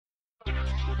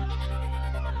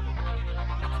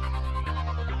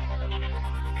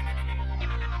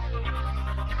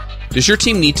Does your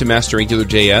team need to master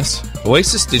AngularJS?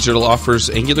 Oasis Digital offers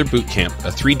Angular Bootcamp,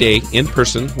 a 3-day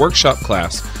in-person workshop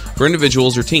class for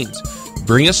individuals or teams.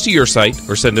 Bring us to your site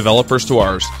or send developers to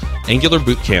ours,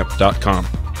 angularbootcamp.com.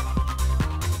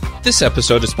 This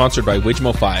episode is sponsored by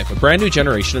Widmo5, a brand new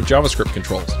generation of JavaScript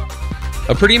controls.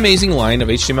 A pretty amazing line of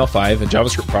HTML5 and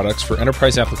JavaScript products for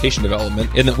enterprise application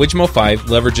development in that Widmo5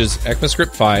 leverages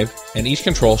ECMAScript 5, and each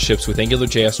control ships with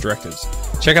AngularJS directives.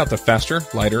 Check out the faster,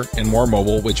 lighter, and more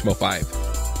mobile Widmo 5.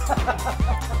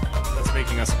 That's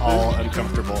making us all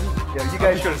uncomfortable. Yeah, you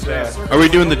guys should have Are we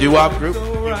doing the doo-wop group?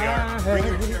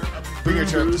 Bring your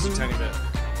chair up just a tiny bit.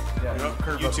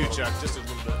 Yeah, You too, Chuck, just a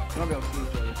little bit.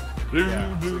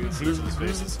 Yeah, so we can see each other's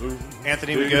faces.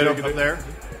 Anthony, we good up there?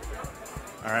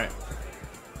 All right.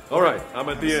 All right, I'm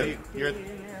at the end.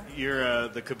 You're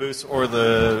the caboose or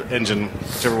the engine,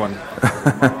 whichever one.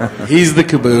 He's the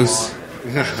caboose.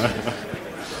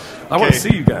 I want to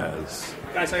see you guys.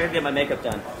 Guys, I gotta get my makeup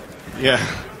done. Yeah.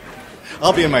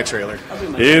 I'll be in my trailer.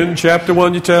 In chapter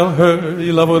 1, you tell her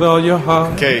you love with all your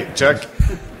heart. Okay, Chuck.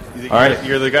 All right.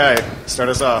 You're the guy. Start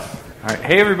us off. All right.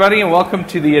 Hey, everybody, and welcome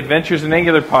to the Adventures in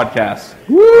Angular podcast.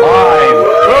 Live.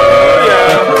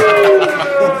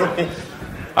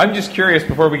 I'm just curious,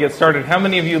 before we get started, how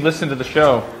many of you listen to the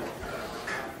show?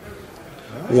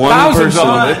 One Thousands person.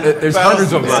 of them. There's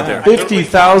hundreds of them out there.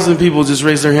 50,000 people just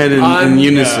raised their hand in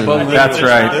unison. That's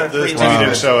right. This TV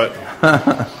didn't show it.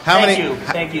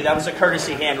 Thank you. That was a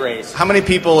courtesy hand raise. How many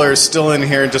people are still in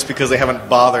here just because they haven't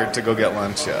bothered to go get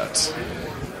lunch yet?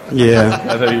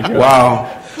 Yeah. Wow.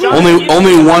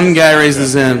 Only one guy raised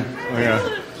his hand.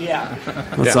 Yeah.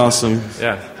 That's awesome.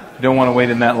 Yeah. You don't want to wait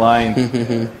in that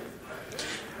line.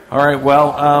 All right,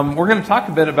 well, we're going to talk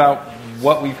a bit about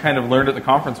what we've kind of learned at the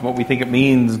conference and what we think it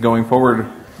means going forward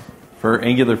for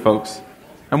Angular folks.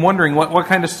 I'm wondering, what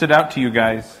kind of stood out to you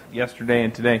guys yesterday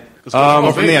and today?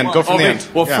 Go from the end. Go from the end.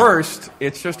 Well, first,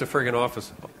 it's just a friggin'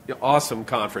 awesome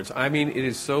conference. I mean, it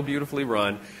is so beautifully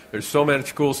run. There's so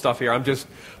much cool stuff here. I'm just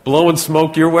blowing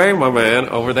smoke your way, my man,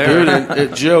 over there.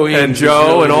 Dude, Joey and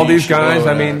Joe and all these guys.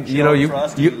 I mean, you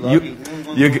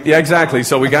yeah, exactly.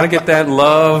 So we got to get that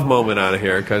love moment out of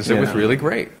here because it was really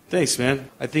great. Thanks, man.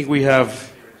 I think we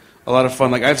have a lot of fun.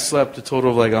 Like, I've slept a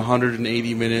total of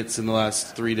 180 minutes in the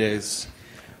last 3 days.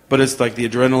 But it's like the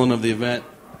adrenaline of the event.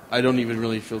 I don't even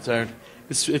really feel tired.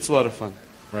 It's a lot of fun.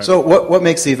 Right. So what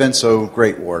makes the event so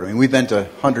great, Ward? I mean, we've been to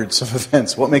hundreds of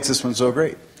events. What makes this one so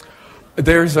great?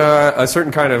 There's a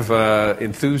certain kind of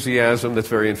enthusiasm that's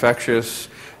very infectious.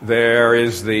 There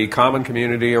is the common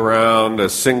community around a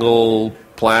single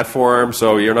platform,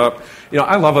 so you're not...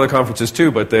 I love other conferences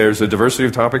too, but there's a diversity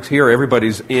of topics here.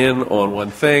 Everybody's in on one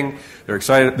thing. They're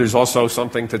excited. There's also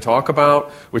something to talk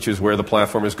about, which is where the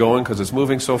platform is going because it's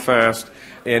moving so fast.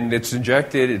 And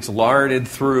it's larded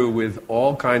through with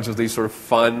all kinds of these sort of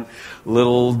fun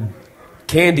little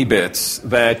candy bits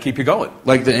that keep you going.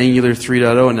 Like the Angular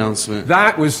 3.0 announcement.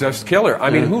 That was just killer. I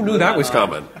mean, who knew that was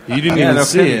coming? You didn't even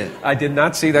see it. I did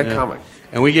not see that coming.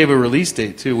 And we gave a release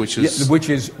date, too, which is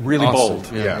really awesome. bold.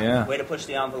 Yeah. Way to push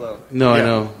the envelope. No, I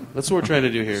know. That's what we're trying to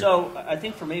do here. So I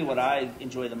think for me, what I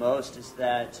enjoy the most is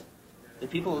that the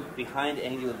people behind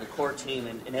Angular, the core team,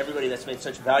 and everybody that's made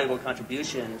such valuable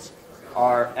contributions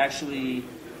are actually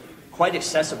quite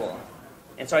accessible.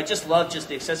 And so I just love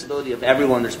the accessibility of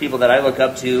everyone. There's people that I look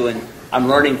up to and I'm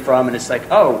learning from, and it's like,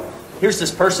 oh, here's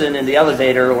this person in the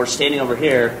elevator or standing over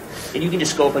here, and you can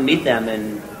just go up and meet them.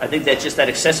 And I think that just that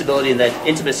accessibility and that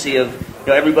intimacy of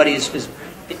everybody is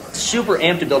super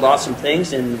amped to build awesome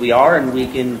things, and we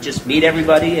can just meet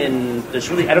everybody. And I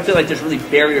don't feel like there's really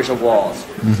barriers or walls.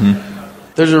 Mm-hmm.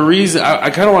 There's a reason. I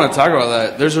kind of want to talk about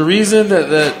that. There's a reason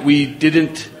that we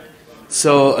didn't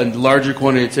sell a larger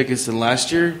quantity of tickets than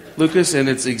last year, Lucas, and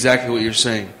it's exactly what you're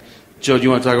saying. Joe, do you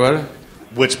want to talk about it?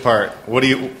 Which part? What do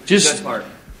you... Just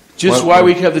why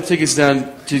we kept the tickets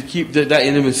down to keep that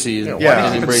intimacy and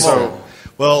embrace it.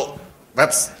 Well,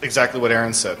 that's exactly what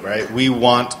Aaron said, right? We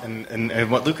want,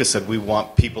 and what Lucas said, we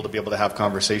want people to be able to have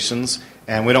conversations,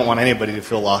 and we don't want anybody to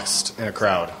feel lost in a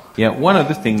crowd. Yeah, one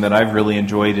other thing that I've really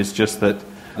enjoyed is just that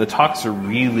the talks are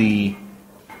really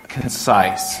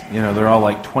concise. They're all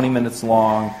like 20 minutes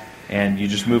long, and you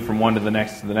just move from one to the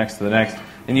next, to the next, to the next.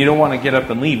 And you don't want to get up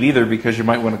and leave either because you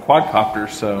might win a quadcopter,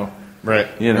 so... Right.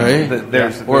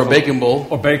 There's or a bacon bowl.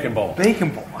 Or bacon bowl.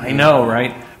 Bacon bowl. I know,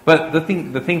 right? But the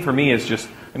thing for me is just,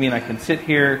 I can sit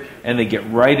here and they get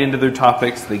right into their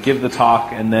topics. They give the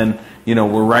talk, and then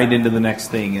we're right into the next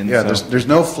thing. And there's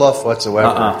no fluff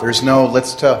whatsoever. There's no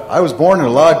I was born in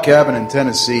a log cabin in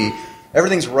Tennessee.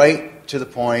 Everything's right to the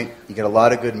point. You get a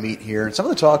lot of good meat here. And some of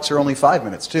the talks are only 5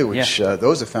 minutes, too, which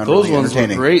those have found Those really ones were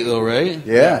entertaining. great, though, right?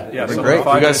 Yeah, Yeah, they're so great.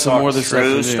 We got some more this True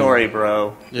afternoon. story,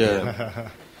 bro. Yeah.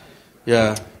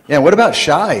 Yeah. Yeah, what about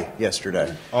Shy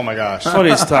yesterday? Oh my gosh.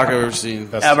 Funniest talk I've ever seen.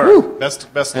 Best, Ever.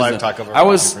 Best live talk I've ever I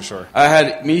was for sure. I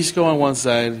had Misko on one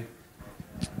side,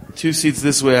 2 seats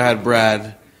this way I had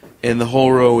Brad, and the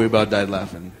whole row we about died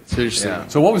laughing. Seriously.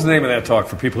 So what was the name of that talk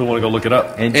for people who want to go look it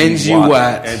up? NG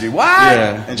Watt. Angie Watt.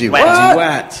 Yeah. NG What? Watt.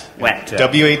 Watt. Wet.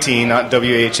 W-A-T, not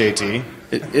W-H-A-T.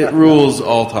 It rules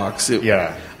all talks.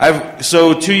 Yeah.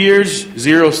 So 2 years,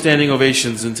 0 standing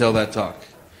ovations until that talk.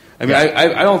 I mean,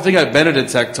 I don't think I've been at a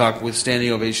tech talk with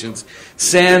standing ovations.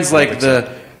 Sans like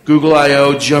the Google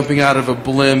I/O jumping out of a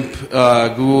blimp,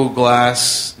 Google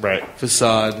Glass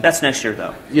facade. That's next year,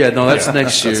 though. Yeah, no, that's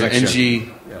next year. That's next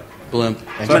NG blimp.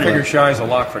 So I figure Shy's a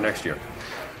lock for next year.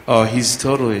 Oh, he's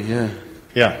totally, yeah.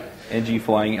 Yeah. NG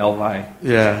flying Elvi.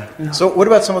 Yeah. So what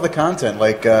about some of the content?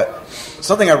 Like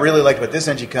something I really liked about this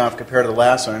ng-conf compared to the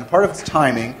last one, and part of it's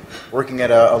timing, working at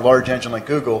a large engine like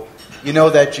Google, you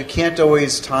know that you can't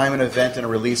always time an event and a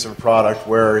release of a product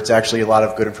where it's actually a lot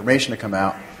of good information to come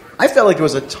out. I felt like there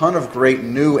was a ton of great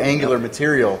new Angular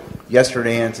material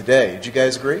yesterday and today. Did you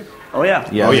guys agree? Oh, yeah.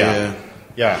 Yeah. Oh, yeah.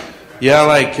 Yeah. Yeah,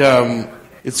 like,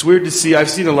 it's weird to see. I've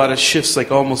seen a lot of shifts,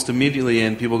 like, almost immediately,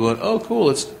 and people going, oh, cool,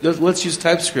 let's use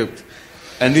TypeScript.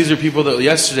 And these are people that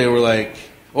yesterday were like,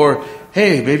 or,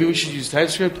 hey, maybe we should use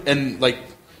TypeScript. And, like,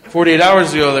 48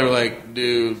 hours ago, they were like,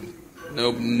 dude,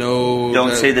 no.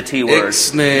 Don't say the T word.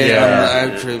 Ixnay Yeah.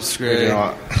 on the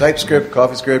TypeScript. TypeScript,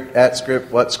 CoffeeScript,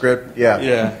 @script, what script? Yeah.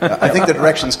 Yeah. I think the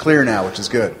direction's clear now, which is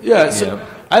good. Yeah, so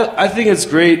I think it's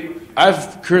great.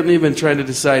 I've currently been trying to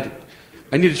decide,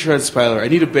 I need a transpiler, I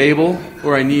need a Babel,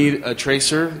 or I need a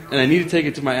tracer, and I need to take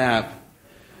it to my app.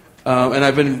 And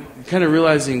I've been kind of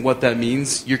realizing what that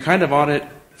means. You're kind of on it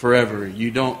forever. You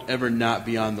don't ever not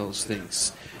be on those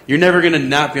things. You're never going to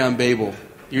not be on Babel.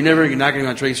 You're never not going to be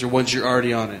on tracer once you're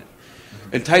already on it.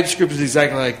 And TypeScript is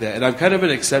exactly like that. And I've kind of been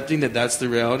accepting that that's the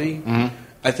reality. Mm-hmm.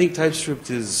 I think TypeScript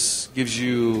gives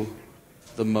you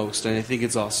the most, and I think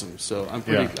it's awesome. So I'm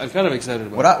kind of excited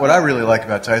about it. What I really like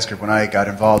about TypeScript when I got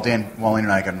involved, Dan Walling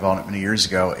and I got involved in it many years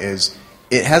ago, is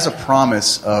it has a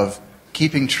promise of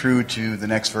keeping true to the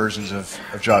next versions of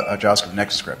JavaScript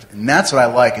NextScript. And that's what I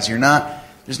like, is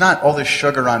there's not all this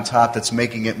sugar on top that's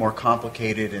making it more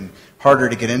complicated and harder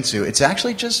to get into. It's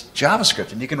actually just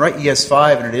JavaScript. And you can write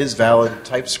ES5 and it is valid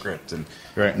TypeScript. And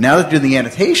now that they're doing the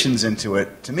annotations into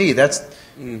it, to me,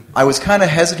 I was kind of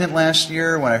hesitant last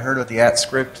year when I heard about the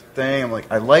 @script thing. I'm like,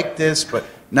 I like this, but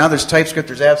now there's TypeScript,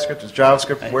 there's AppScript, there's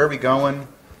JavaScript. Where are we going?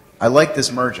 I like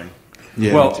this merging.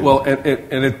 Yeah,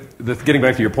 Getting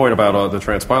back to your point about the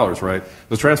transpilers, right?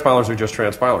 The transpilers are just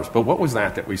transpilers. But what was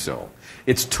that we saw?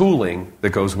 It's tooling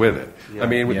that goes with it. Yeah. I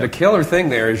mean, the killer thing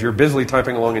there is you're busily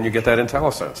typing along and you get that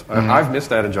IntelliSense. I've missed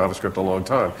that in JavaScript a long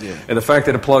time. Yeah. And the fact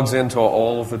that it plugs into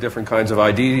all of the different kinds of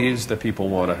IDs that people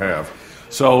want to have.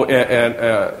 So,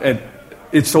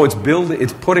 it's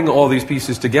putting all these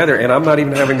pieces together, and I'm not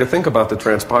even having to think about the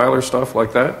transpiler stuff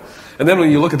like that. And then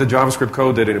when you look at the JavaScript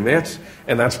code that it emits,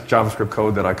 and that's JavaScript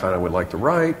code that I kind of would like to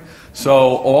write. So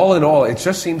all in all, it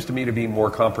just seems to me to be more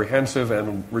comprehensive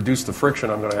and reduce the friction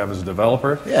I'm going to have as a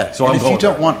developer. Yeah, so and if you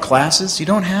don't want classes, you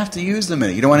don't have to use them in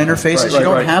it. You don't want interfaces, you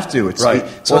don't have to.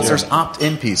 There's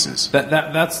opt-in pieces.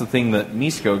 That's the thing that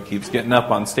Misko keeps getting up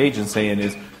on stage and saying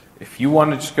is, if you want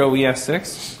to just go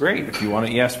ES6, great. If you want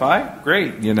an ES5,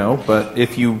 great. But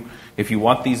if you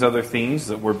want these other things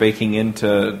that we're baking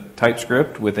into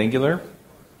TypeScript with Angular,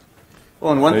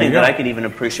 well, and one thing that I could even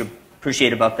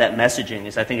appreciate about that messaging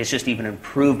is I think it's just even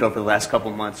improved over the last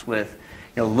couple of months with,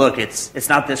 look, it's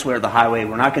not this way or the highway.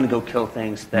 We're not going to go kill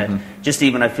things. That just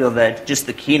even I feel that just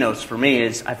the keynotes for me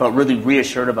is I felt really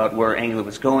reassured about where Angular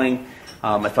was going.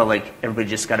 I felt like everybody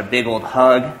just got a big old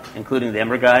hug, including the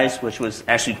Ember guys, which was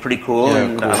actually pretty cool.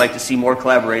 Cool. I like to see more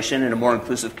collaboration and a more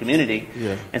inclusive community.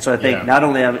 Yeah. And so I think not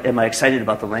only am I excited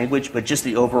about the language, but just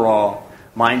the overall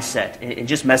mindset and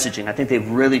just messaging. I think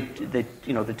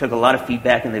they took a lot of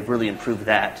feedback and they've really improved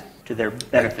that to their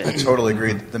benefit. I totally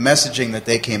agree. The messaging that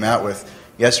they came out with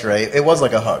yesterday, it was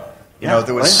like a hug.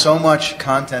 There was so much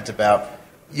content about,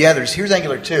 here's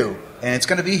Angular 2, and it's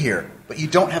going to be here, but you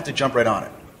don't have to jump right on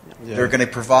it. Yeah. They're going to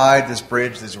provide this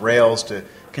bridge, these rails to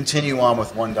continue on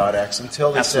with 1.x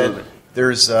until they said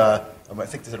there's, I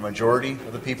think they said a majority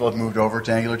of the people have moved over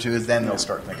to Angular 2, then they'll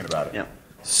start thinking about it. Yeah.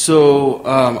 So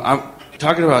I'm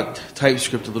talking about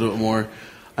TypeScript a little bit more.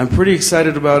 I'm pretty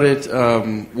excited about it.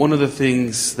 One of the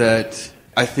things that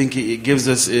I think it gives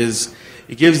us is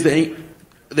it gives the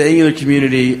Angular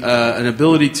community an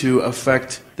ability to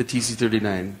affect the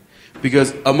TC39.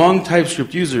 because among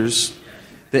TypeScript users,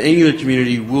 the Angular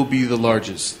community will be the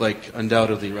largest, like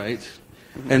undoubtedly, right?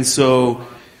 And so,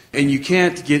 and you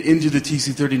can't get into the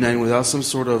TC39 without some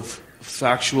sort of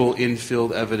factual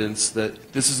infilled evidence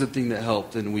that this is the thing that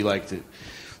helped and we liked it.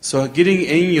 So getting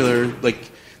Angular,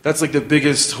 like, that's like the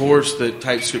biggest horse that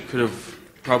TypeScript could have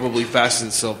probably fastened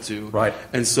itself to. Right.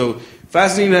 And so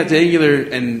fastening that to Angular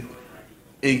and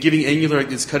giving Angular like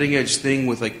this cutting edge thing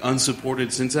with like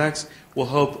unsupported syntax will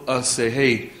help us say,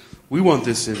 hey, we want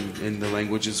this in the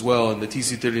language as well. And the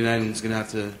TC39 is going to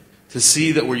have to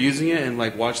see that we're using it and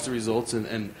like watch the results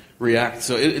and react.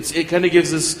 So it kind of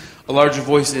gives us a larger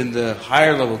voice in the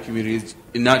higher level communities,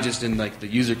 and not just in like the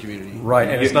user community. Right,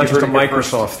 and it's not just a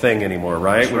Microsoft thing anymore,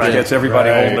 right? Which gets everybody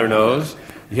holding their nose.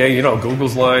 Yeah,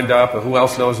 Google's lined up, and who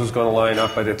else knows who's going to line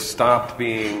up, but it stopped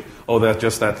being, that's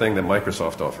just that thing that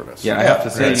Microsoft offered us. Yeah, I have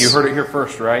to say, you heard it here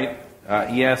first, right?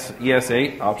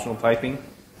 ES8, optional typing.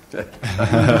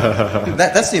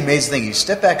 That's the amazing thing. You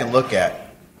step back and look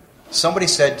at, somebody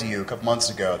said to you a couple months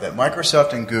ago that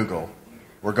Microsoft and Google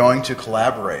were going to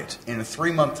collaborate in a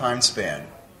 3-month time span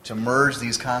to merge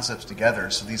these concepts together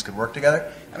so these could work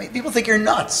together. I mean, people think you're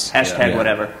nuts. Hashtag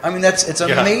whatever. I mean, it's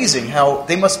amazing how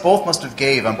they both must have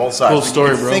gave on both sides. Full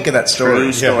story, bro. Think of that story.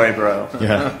 True story, bro.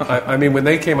 Yeah. I mean, when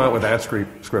they came out with that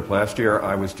script last year,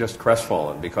 I was just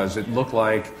crestfallen because it looked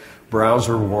like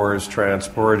browser wars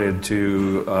transported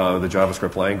to the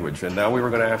JavaScript language. And now we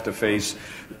were going to have to face,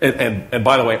 and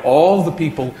by the way, all the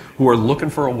people who are looking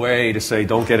for a way to say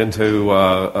don't get into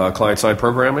client-side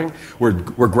programming, we're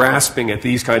grasping at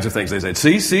these kinds of things. They said,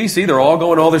 see, they're all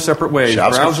going all their separate ways.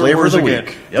 JavaScript flavor of the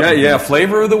week. Yep. Yeah,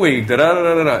 flavor of the week.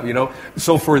 Da-da-da-da-da.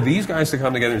 So for these guys to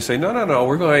come together and say, no,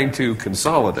 we're going to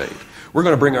consolidate. We're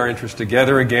going to bring our interests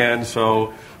together again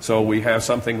so we have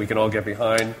something we can all get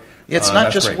behind. Yeah, it's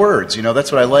not just great. Words.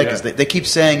 That's what I like is they keep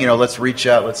saying, let's reach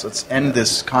out, let's end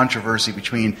this controversy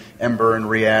between Ember and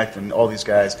React and all these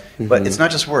guys. Mm-hmm. But it's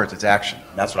not just words; it's action.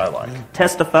 That's what I like.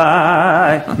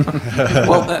 Testify.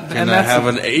 Well, and I have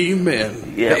an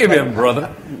amen. Yeah. Amen,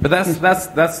 brother. But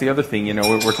that's the other thing.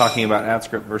 We're talking about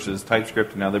AdScript versus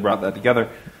TypeScript, and now they brought that together.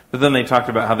 But then they talked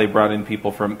about how they brought in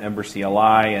people from Ember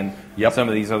CLI and some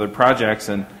of these other projects,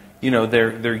 and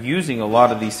they're using a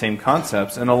lot of these same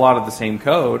concepts and a lot of the same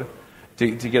code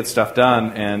to get stuff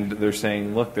done, and they're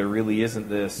saying, look, there really isn't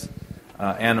this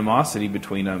animosity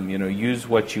between them. Use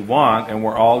what you want, and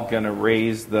we're all going to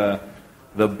raise the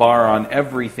bar on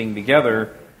everything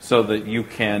together so that you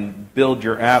can build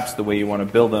your apps the way you want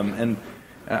to build them. And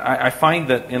I find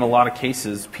that in a lot of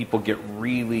cases, people get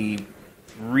really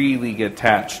get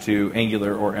attached to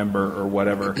Angular or Ember or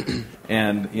whatever,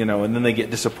 and and then they get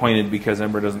disappointed because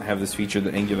Ember doesn't have this feature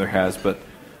that Angular has. But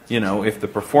if the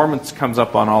performance comes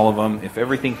up on all of them, if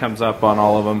everything comes up on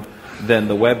all of them, then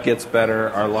the web gets better,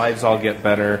 our lives all get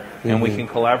better, and we can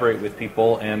collaborate with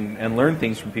people and learn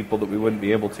things from people that we wouldn't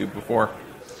be able to before.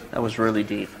 That was really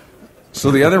deep.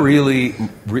 So the other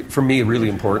for me, really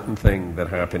important thing that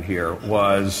happened here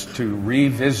was to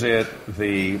revisit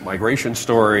the migration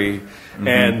story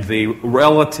and the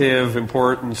relative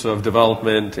importance of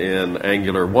development in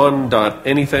Angular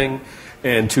 1.anything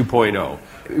and 2.0.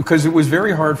 Because it was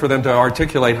very hard for them to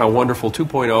articulate how wonderful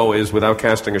 2.0 is without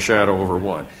casting a shadow over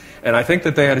 1. And I think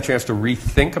that they had a chance to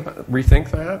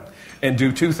rethink that and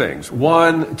do two things.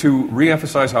 One, to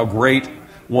reemphasize how great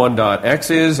 1.x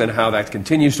is and how that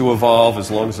continues to evolve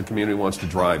as long as the community wants to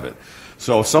drive it.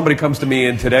 So if somebody comes to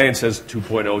me today and says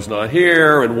 2.0 is not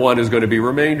here and 1 is going to be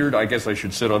remaindered, I guess I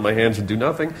should sit on my hands and do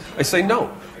nothing. I say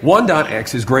no.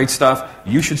 1.x is great stuff.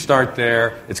 You should start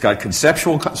there. It's got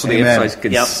conceptual, so they emphasize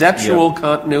conceptual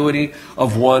continuity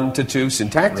of 1 to 2.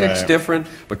 Syntactic's different,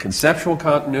 but conceptual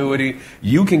continuity.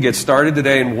 You can get started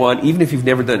today in 1, even if you've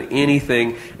never done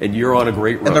anything, and you're on a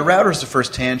great road. And the router is the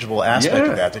first tangible aspect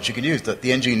of that you can use. The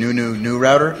ng-new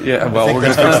router. Yeah, well, we're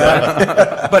going to fix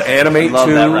that. But Animate 2. Love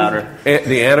that router.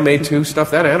 The Animate 2 stuff,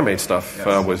 that Animate stuff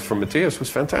was from Matthias was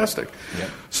fantastic. Yeah.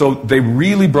 So they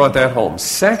really brought that home.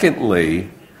 Secondly,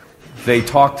 they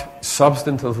talked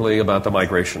substantively about the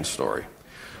migration story.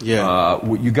 Yeah.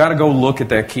 You got to go look at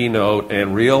that keynote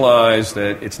and realize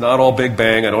that it's not all big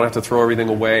bang. I don't have to throw everything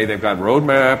away. They've got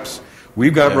roadmaps.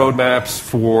 We've got roadmaps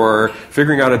for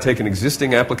figuring out how to take an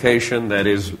existing application that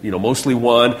is, mostly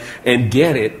 1 and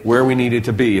get it where we need it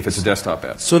to be if it's a desktop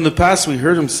app. So in the past, we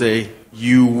heard him say,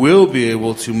 you will be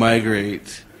able to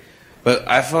migrate. But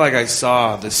I feel like I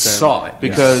saw this. Saw it.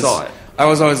 Because saw it. I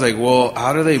was always like, well,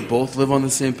 how do they both live on the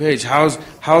same page? How's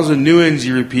a new ng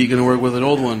repeat going to work with an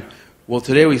old one? Well,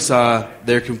 today we saw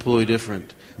they're completely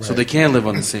different. Right. So they can live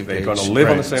on the same page. They're going to live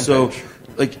on the same page. So,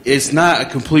 it's not a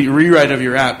complete rewrite of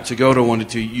your app to go to 1 to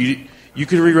 2. you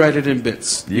can rewrite it in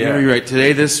bits. You can rewrite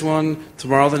today this one,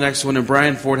 tomorrow the next one. And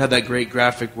Brian Ford had that great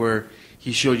graphic where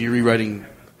he showed you rewriting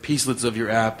piecelets of your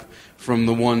app from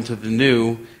the one to the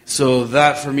new. So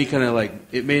that for me kind of like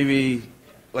it made me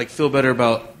like feel better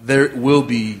about there will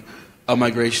be a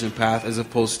migration path as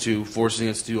opposed to forcing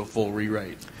us to do a full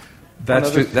rewrite.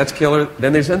 That's killer.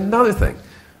 Then there's another thing,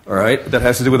 all right, that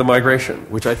has to do with the migration,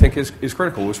 which I think is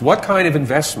critical. Which what kind of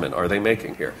investment are they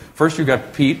making here? First, you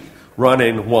got Pete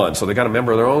running one, so they got a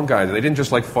member of their own guy. They didn't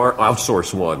just like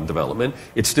outsource one development.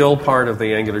 It's still part of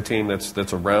the Angular team that's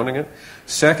surrounding it.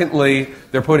 Secondly,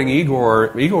 they're putting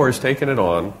Igor. Igor is taking it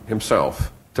on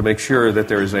himself to make sure that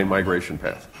there is a migration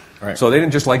path. Right. So they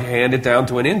didn't just like hand it down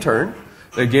to an intern.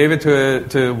 They gave it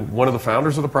to one of the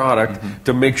founders of the product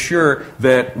to make sure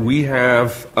that we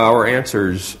have our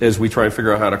answers as we try and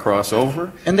figure out how to cross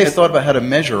over. And they've thought about how to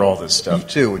measure all this stuff,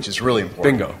 too, which is really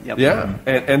important. Bingo. Yep. Yeah.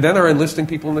 And then they're enlisting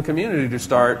people in the community to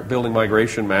start building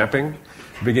migration mapping,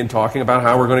 begin talking about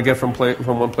how we're going to get from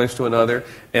one place to another.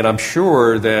 And I'm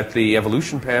sure that the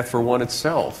evolution path for one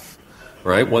itself,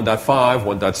 right, 1.5,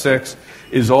 1.6,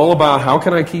 is all about how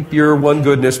can I keep your one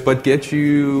goodness but get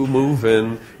you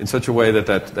moving in such a way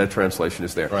that translation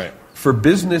is there. Right. For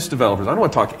business developers, I don't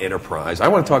want to talk enterprise. I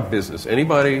want to talk business.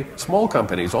 Anybody, small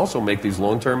companies also make these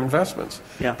long-term investments.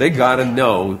 Yeah. They got to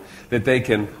know that they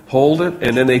can hold it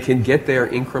and then they can get there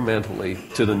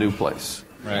incrementally to the new place.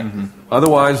 Right.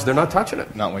 Otherwise, they're not touching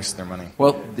it. Not wasting their money.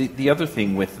 Well, the other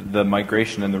thing with the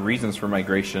migration and the reasons for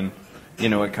migration,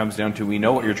 it comes down to we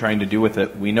know what you're trying to do with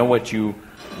it. We know what you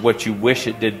wish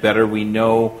it did better. We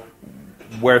know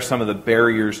where some of the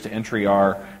barriers to entry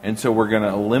are, and so we're going to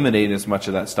eliminate as much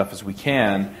of that stuff as we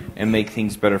can and make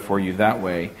things better for you that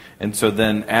way. And so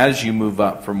then as you move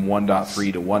up from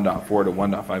 1.3 to 1.4 to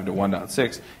 1.5 to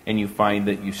 1.6, and you find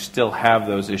that you still have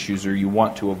those issues or you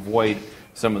want to avoid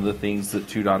some of the things that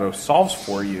 2.0 solves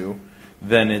for you,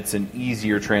 then it's an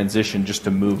easier transition just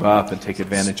to move up and take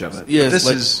advantage of it.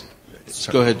 Yes,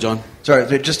 go ahead, John. Sorry,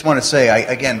 I just want to say,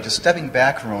 again, just stepping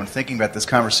back from and thinking about this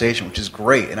conversation, which is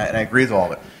great, and I agree with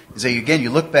all of it, is that, again, you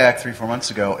look back 3-4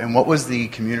 months ago, and what was the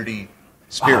community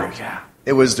spirit? Oh, yeah.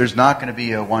 It was, there's not going to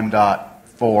be a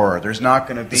 1.4, there's not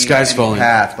going to be the sky's any falling.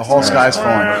 path, the whole sky's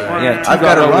falling. Yeah, I've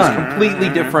got to run. It's completely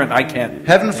different. I can't.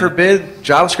 Heaven forbid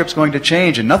JavaScript's going to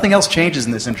change, and nothing else changes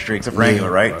in this industry except for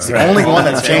Angular, right? It's the only one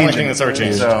that's It's the only changing. thing that's ever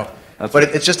changed. So, but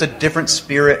it's just a different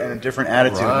spirit and a different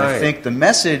attitude. And I Right. think the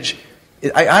message,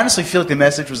 I honestly feel like the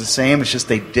message was the same. It's just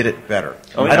they did it better.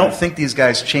 Oh, yeah. I don't think these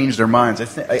guys changed their minds.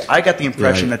 I got the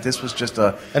impression Right. that this was just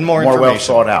a And more well information.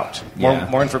 thought out.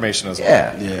 More information as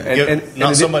well. Yeah. Give-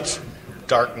 not so much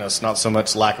darkness, not so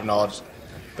much lack of knowledge,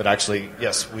 but actually,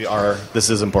 yes, this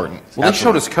is important. Well, they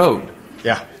showed us code.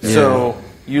 Yeah. So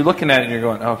you're looking at it and you're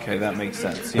going, okay, that makes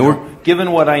sense. And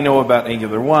Given what I know about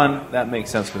Angular 1, that makes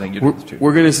sense with Angular 2.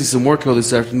 We're going to see some more code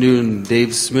this afternoon.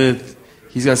 Dave Smith,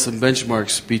 he's got some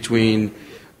benchmarks between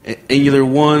Angular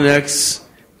 1X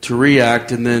to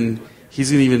React, and then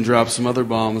he's going to even drop some other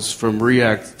bombs from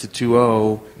React to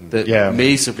 2.0 that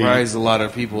may surprise a lot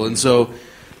of people. And so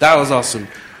that was awesome.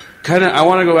 I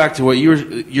want to go back to what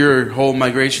your whole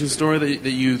migration story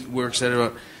that you were excited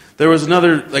about. There was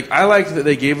another, I like that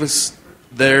they gave us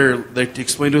they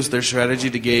explained to us their strategy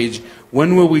to gauge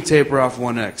when will we taper off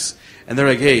 1X. And they're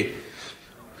like, hey,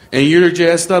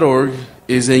 AngularJS.org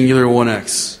is Angular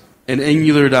 1X. And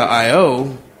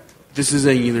Angular.io, this is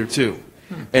Angular 2.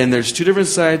 And there's two different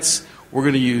sites. We're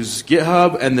going to use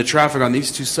GitHub and the traffic on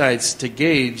these two sites to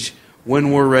gauge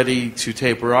when we're ready to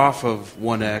taper off of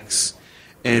 1X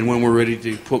and when we're ready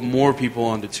to put more people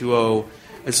onto 2.0.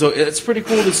 And so it's pretty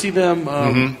cool to see them,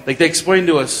 they explained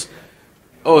to us,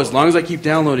 as long as I keep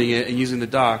downloading it and using the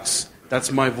docs,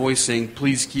 that's my voice saying,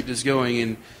 please keep this going.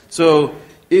 And so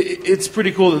it's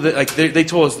pretty cool that they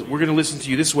told us, we're going to listen to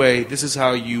you this way. This is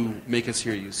how you make us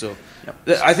hear you. So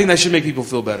I think that should make people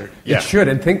feel better. Yeah. It should.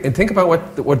 And think about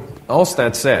what else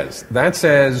that says. That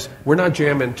says we're not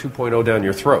jamming 2.0 down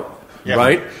your throat,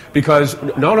 right? Because,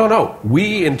 no.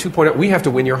 We in 2.0, we have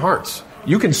to win your hearts.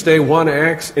 You can stay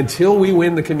 1X until we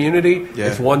win the community. Yeah.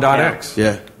 It's 1.x.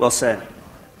 Yeah. Well said.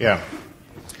 Yeah.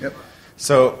 Yep.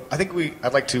 So I think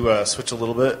I'd like to switch a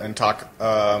little bit and talk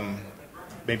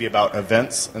maybe about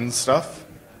events and stuff.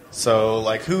 So,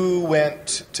 who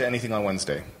went to anything on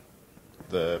Wednesday,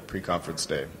 the pre-conference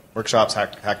day? Workshops,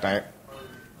 hack night.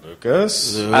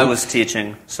 Lucas? I was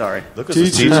teaching. Sorry. Lucas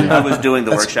was teaching. I was doing the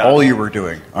That's workshop. all you were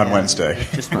doing on Wednesday.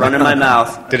 Just running my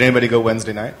mouth. Did anybody go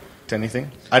Wednesday night to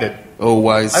anything? I did. Oh,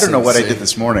 wise. I don't know what I did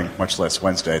this morning, much less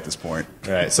Wednesday at this point.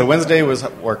 All right. So Wednesday was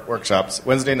workshops.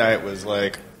 Wednesday night was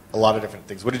a lot of different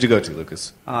things. What did you go to,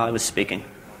 Lucas? I was speaking.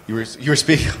 You were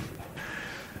speaking.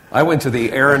 I went to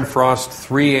the Aaron Frost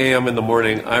 3 a.m. in the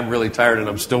morning. I'm really tired, and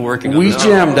I'm still working on We it.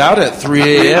 jammed out at 3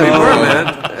 a.m. We were,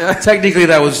 man. Technically,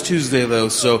 that was Tuesday, though,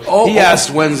 so he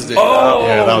asked Wednesday.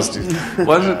 Yeah, that was Tuesday.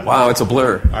 Was it? Wow, it's a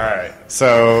blur. All right.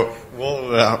 So,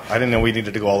 I didn't know we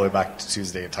needed to go all the way back to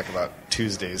Tuesday and talk about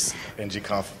Tuesday's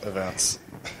ng-conf events.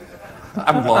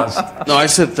 I'm lost. No, I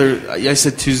said I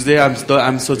said Tuesday.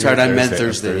 I'm so tired. I meant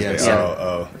Thursday. Yes.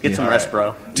 Oh. Get some rest,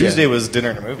 bro. Tuesday was dinner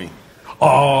and a movie.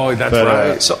 Oh, that's But,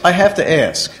 right. So I have to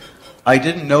ask. I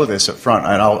didn't know this up front,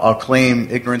 and I'll claim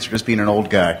ignorance for just being an old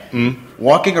guy.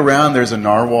 Walking around, there's a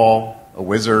narwhal, a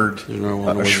wizard,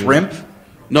 a shrimp,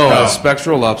 No, a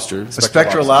spectral lobster. a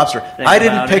spectral lobster. I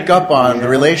didn't pick up on the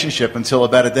relationship until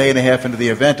about a day and a half into the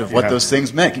event of what those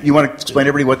things meant. You want to explain to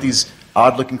everybody what these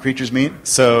odd-looking creatures mean?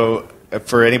 So,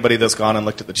 for anybody that's gone and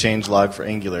looked at the changelog for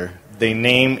Angular, they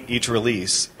name each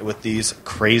release with these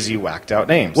crazy whacked-out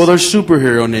names. Well, they're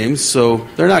superhero names, so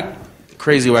they're not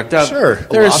crazy whacked out. Sure.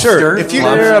 They're Sure. If you-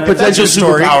 they're a if that's potential your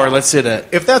story- superpower. Let's say that.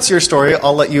 if that's your story,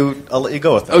 I'll let you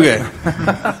go with that. Okay.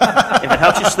 If it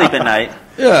helps you sleep at night,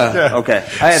 Yeah. okay.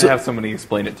 I had to have somebody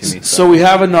explain it to me. So we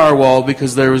have a narwhal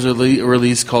because there was a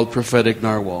release called Prophetic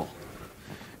Narwhal,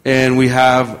 and we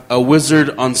have a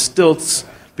wizard on stilts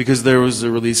because there was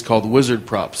a release called Wizard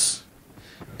Props,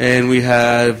 and we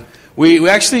have. We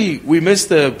actually missed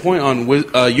the point on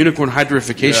unicorn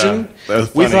hydrification. Yeah, that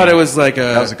was We funny. thought it was like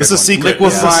It's a secret.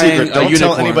 liquefying Don't tell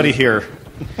unicorn. anybody here.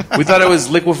 We thought it was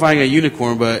liquefying a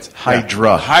unicorn, but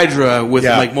Hydra with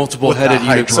Yeah. like multiple headed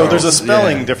Hydra. unicorns. So there's a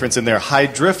spelling Yeah. difference in there.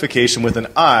 Hydrification with an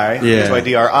I, Yeah. that's why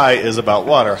DRI is about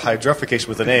water. Hydrification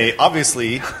with an A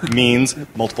obviously means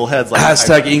multiple heads. Like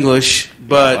Hashtag English,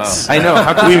 but I know.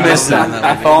 How we missed that.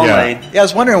 I fall Yeah. late. Yeah, I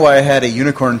was wondering why I had a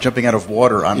unicorn jumping out of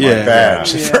water on my Yeah.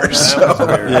 badge at first. So.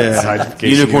 Hydrification.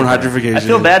 Unicorn hydrification. I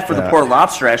feel bad for the poor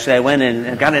lobster, actually. I went in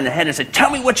and got in the head and said, "Tell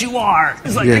me what you are."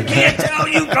 He's like, Yeah. "I can't tell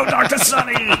you. Go talk to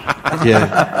Sonny."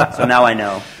 Yeah. So now I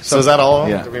know. So is that all?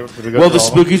 Yeah. Did we go Well, through the all of them?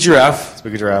 spooky giraffe.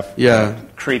 Spooky giraffe. Yeah.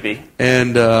 Creepy.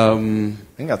 And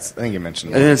I think you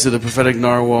mentioned and that. then it's the prophetic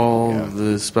narwhal, Yeah.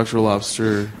 the spectral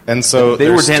lobster. And so They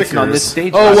there's were dancing on this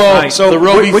stickers. stage. Oh last well, night. so the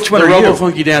Robo, which one the are Robo you?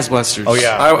 Funky Dance Blasters. Oh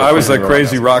yeah, I was like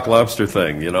crazy rock lobster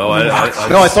thing, you know.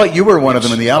 No, I thought you were one of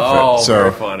them in the outfit. Oh, so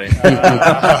very funny.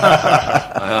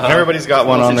 Everybody's got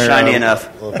one on Wasn't their shiny enough.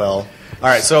 lapel. All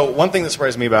right. So one thing that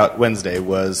surprised me about Wednesday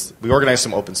was we organized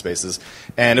some open spaces,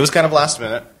 and it was kind of last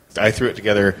minute. I threw it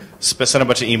together, sent a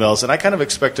bunch of emails, and I kind of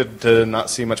expected to not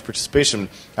see much participation.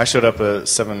 I showed up at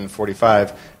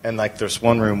 7:45, and like this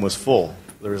one room was full.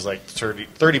 There was like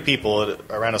 30 people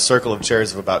around a circle of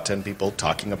chairs of about 10 people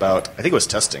talking about, I think it was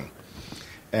testing.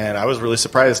 And I was really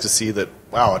surprised to see that,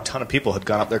 wow, a ton of people had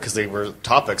gone up there because they were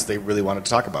topics they really wanted to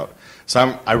talk about.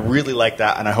 So I really like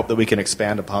that, and I hope that we can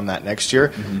expand upon that next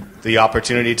year. The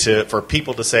opportunity for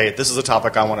people to say, this is a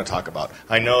topic I want to talk about.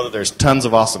 I know that there's tons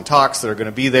of awesome talks that are going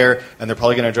to be there, and they're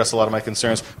probably going to address a lot of my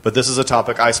concerns, but this is a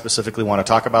topic I specifically want to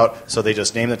talk about. So they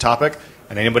just name the topic,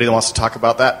 and anybody that wants to talk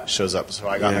about that shows up. So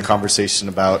I got in a conversation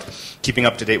about keeping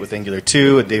up to date with Angular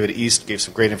 2, and David East gave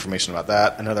some great information about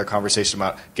that. Another conversation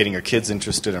about getting your kids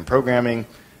interested in programming.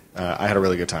 I had a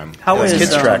really good time. How the is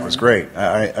kids track was great.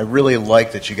 I really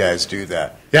like that you guys do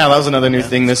that. Yeah, that was another new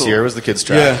thing this cool. year was the kids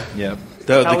track. Yeah.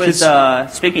 Yeah. How The is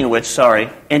kids. speaking of which, sorry,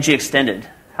 NG Extended.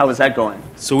 How is that going?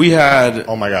 So we had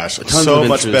Oh my gosh, Tons so of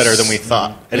much interest. better than we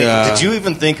thought. And Yeah. did you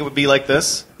even think it would be like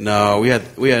this? no, we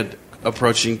had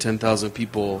approaching 10,000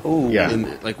 people. Yeah.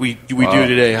 Like we do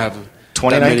today have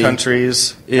 29 that many.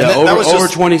 countries. Yeah, And that was over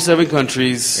just- 27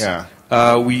 countries. Yeah.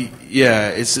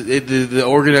 The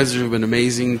organizers have been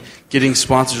amazing, getting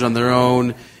sponsors on their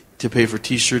own to pay for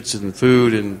T-shirts and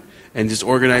food and just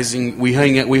organizing. We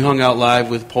hung out live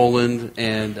with Poland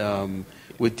and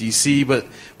with DC, but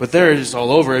they're just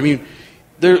all over. I mean,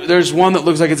 there's one that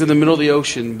looks like it's in the middle of the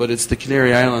ocean, but it's the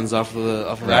Canary Islands off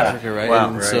of Africa, right? Wow.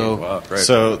 And Right. so Wow, great.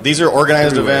 So these are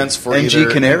organized events for NG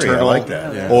either Canary, I internal like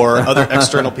that. Yeah. or other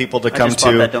external people to come just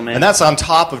bought to. that domain. And that's on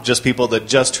top of just people that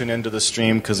just tune into the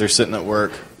stream because they're sitting at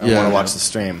work and Yeah. want to watch the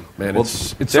stream. Man, Well,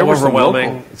 it's there so were some overwhelming.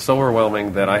 local- It's so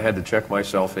overwhelming that I had to check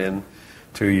myself in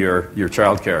to your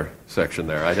childcare section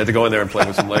there. I had to go in there and play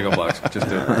with some Lego blocks just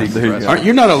to decompress.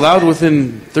 you're not allowed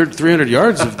within 300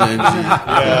 yards of the NG.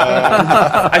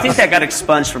 I think that got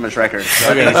expunged from his record.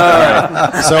 So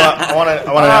I want to.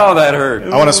 Oh, that hurt.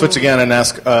 I want to switch again and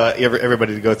ask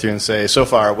everybody to go through and say, so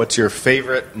far, what's your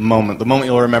favorite moment, the moment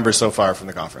you'll remember so far from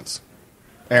the conference?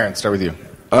 Aaron, start with you.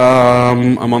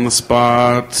 I'm on the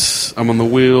spot. I'm on the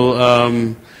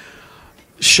wheel.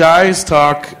 Shy's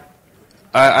talk.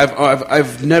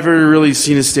 I've never really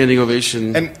seen a standing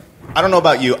ovation. And I don't know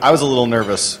about you. I was a little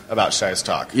nervous about Shy's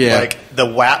talk. Yeah. Like, the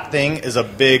WAP thing is a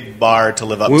big bar to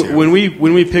live up to. When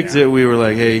we picked it, we were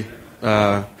like, hey,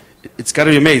 it's got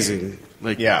to be amazing.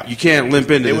 Like, you can't limp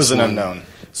into this. It was an one. unknown.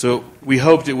 So we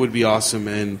hoped it would be awesome,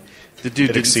 and the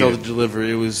dude didn't fail to exceeded. deliver.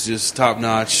 It was just top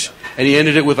notch, and he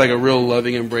ended it with like a real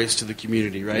loving embrace to the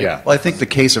community, right? Yeah. Well, I think the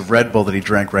case of Red Bull that he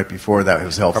drank right before that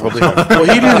was helpful. Probably. Well,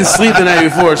 he didn't sleep the night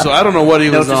before, so I don't know what he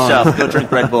Note was to on. self: go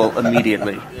drink Red Bull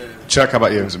immediately. Chuck, how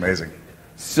about you? It was amazing.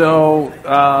 So,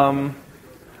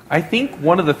 I think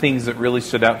one of the things that really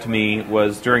stood out to me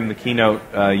was during the keynote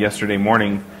yesterday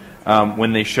morning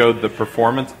when they showed the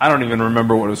performance. I don't even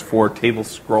remember what it was for, table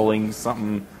scrolling,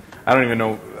 something. I don't even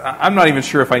know. I'm not even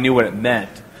sure if I knew what it meant.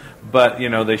 But,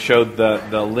 they showed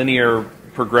the linear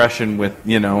progression with,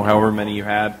 however many you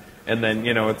had. And then,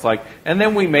 it's like, and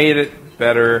then we made it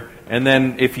better. And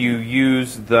then if you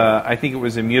use I think it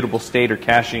was immutable state or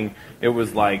caching, it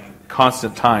was like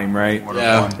constant time, right?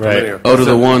 Yeah, Right. O to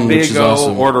the one, which is Big O,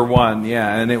 awesome. order one,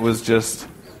 yeah. And it was just,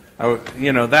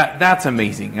 that's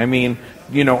amazing. I mean,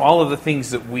 all of the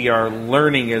things that we are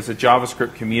learning as a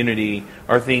JavaScript community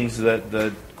are things that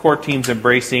the core team's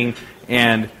embracing,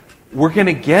 and we're going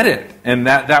to get it. And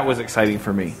that was exciting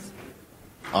for me.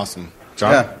 Awesome.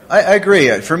 John? Yeah, I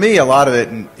agree. For me, a lot of it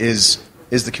is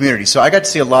the community. So I got to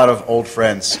see a lot of old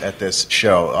friends at this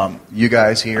show. You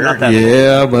guys here.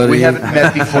 Yeah, buddy. We haven't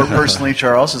met before personally,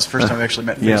 Charles. It's the first time we actually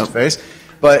met face-to-face.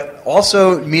 But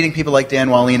also meeting people like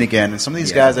Dan Wallin again. And some of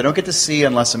these guys I don't get to see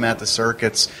unless I'm at the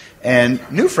circuits. And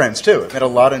new friends, too. I met a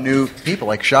lot of new people,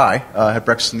 like Shy. Had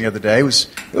breakfast with him the other day. It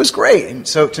was great. And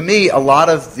so to me, a lot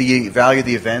of the value of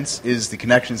the events is the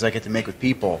connections I get to make with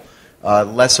people,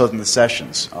 less so than the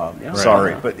sessions.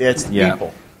 Sorry, but it's the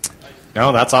people.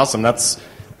 No, that's awesome.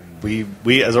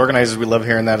 We as organizers, we love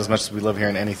hearing that as much as we love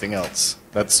hearing anything else.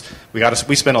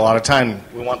 We spend a lot of time.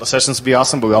 We want the sessions to be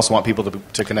awesome, but we also want people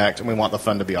to connect, and we want the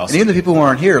fun to be awesome. And even the people who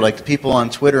aren't here, like the people on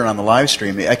Twitter and on the live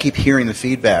stream, I keep hearing the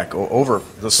feedback over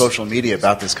the social media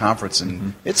about this conference,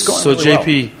 and it's going So,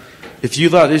 really JP, if you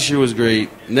thought this year was great,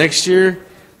 next year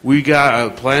we got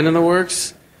a plan in the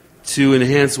works to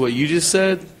enhance what you just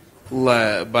said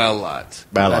by a lot.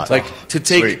 By a lot. Like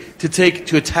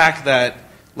to attack that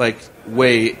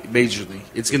way majorly.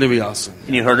 It's going to be awesome.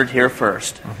 And you heard it here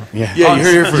first. Yeah, Yeah, you heard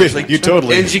it here first. You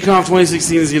totally. ng-conf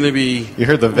 2016 is going to be. You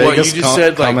heard the what Vegas you just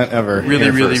said, comment ever. Really,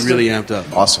 here really, first. really amped up.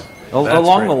 Awesome.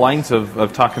 Along the lines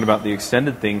of talking about the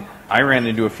extended thing, I ran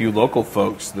into a few local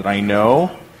folks that I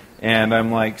know, and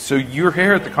I'm like, so you're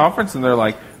here at the conference? And they're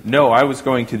like, no, I was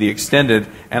going to the extended,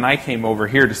 and I came over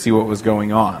here to see what was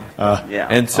going on.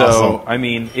 And so, awesome. I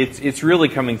mean, it's really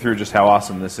coming through just how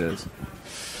awesome this is.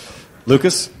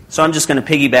 Lucas? So I'm just going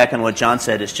to piggyback on what John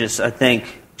said. It's just, I think,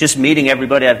 just meeting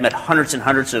everybody. I've met hundreds and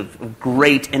hundreds of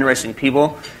great, interesting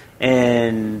people.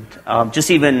 And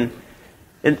just even,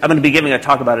 and I'm going to be giving a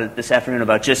talk about it this afternoon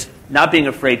about just not being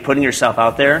afraid, putting yourself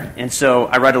out there. And so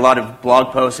I write a lot of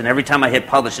blog posts, and every time I hit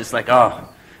publish, it's like, oh,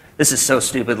 this is so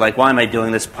stupid. Like, why am I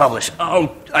doing this? Publish.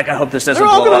 Oh, like, I hope this doesn't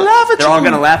blow up. They're all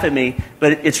going to laugh at me.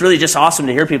 But it's really just awesome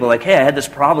to hear people like, hey, I had this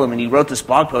problem, and you wrote this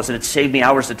blog post, and it saved me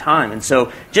hours of time. And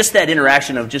so just that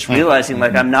interaction of just realizing,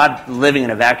 like, I'm not living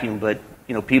in a vacuum, but,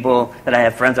 people that I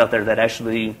have friends out there that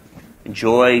actually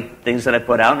enjoy things that I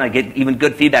put out, and I get even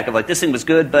good feedback of, like, this thing was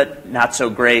good, but not so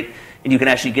great. And you can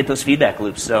actually get those feedback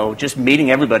loops. So just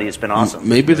meeting everybody has been awesome.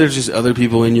 Maybe there's just other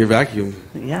people in your vacuum.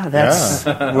 Yeah,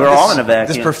 we're all in a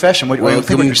vacuum. This profession, what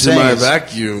Welcome you're to saying my is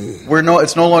vacuum.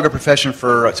 it's no longer a profession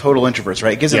for total introverts,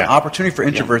 right? It gives an Yeah. opportunity for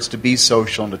introverts to be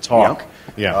social and to talk.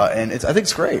 Yeah. And I think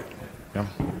it's great. Yeah.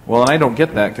 Well, and I don't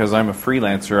get that because I'm a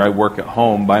freelancer. I work at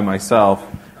home by myself,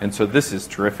 and so this is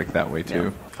terrific that way,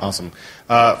 too. Awesome.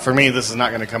 For me, this is not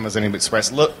going to come as any big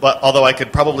surprise. Although I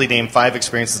could probably name 5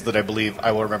 experiences that I believe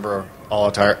I will remember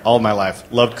all my life.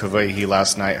 Loved Kavaihi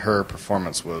last night. Her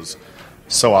performance was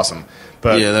so awesome.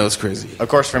 But Yeah, that was crazy. of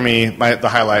course, for me, the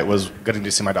highlight was getting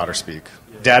to see my daughter speak.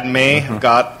 Dad may have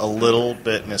got a little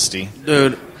bit misty.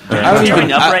 Dude, Are you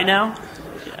tearing up right now?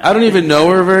 I don't even know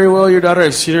her very well, your daughter.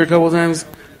 I've seen her a couple times.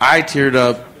 I teared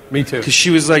up. Me too. Because she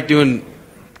was like doing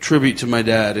tribute to my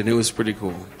dad, and it was pretty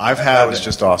cool. That was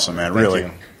just awesome, man. Really.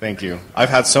 Thank you. I've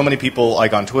had so many people,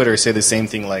 like on Twitter, say the same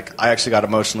thing. Like, I actually got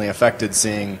emotionally affected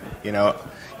seeing,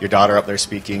 your daughter up there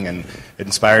speaking, and it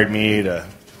inspired me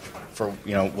for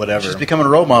whatever. She's becoming a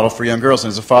role model for young girls, and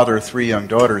as a father of 3 young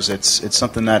daughters, it's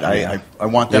something that I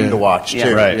want them to watch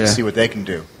too, Right. to see what they can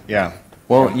do. Yeah.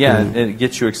 Well, yeah, and it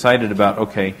gets you excited about,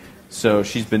 okay, so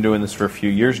she's been doing this for a few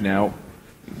years now.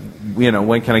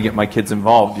 When can I get my kids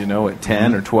involved, at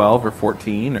 10 or 12 or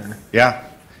 14 or... Yeah.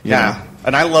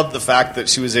 And I love the fact that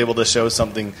she was able to show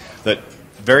something that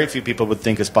very few people would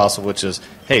think is possible, which is,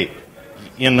 hey,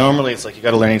 normally it's like you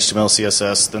got to learn HTML,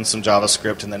 CSS, then some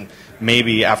JavaScript, and then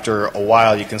maybe after a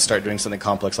while you can start doing something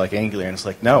complex like Angular. And it's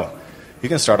like, no, you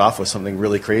can start off with something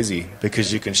really crazy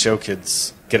because you can show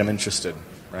kids, get them interested.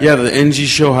 Right? Yeah, the ng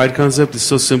show hide concept is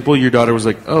so simple. Your daughter was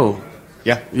like, "Oh,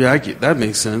 yeah, I get that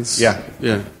makes sense." Yeah.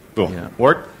 Cool. Yeah.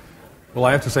 Ward? Well,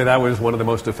 I have to say that was one of the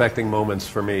most affecting moments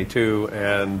for me, too.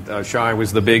 And Shy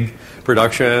was the big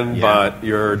production, but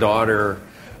your daughter,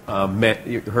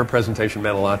 her presentation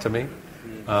meant a lot to me.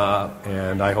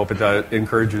 And I hope it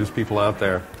encourages people out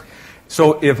there.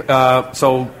 So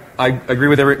I agree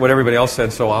with what everybody else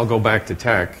said, so I'll go back to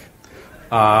tech.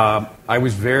 I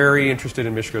was very interested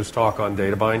in Mishka's talk on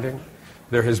data binding.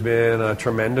 There has been a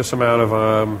tremendous amount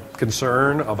of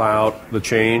concern about the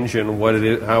change and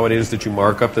how it is that you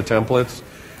mark up the templates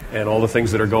and all the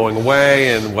things that are going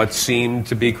away and what seemed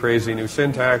to be crazy new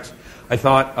syntax. I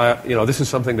thought, this is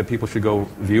something that people should go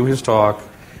view his talk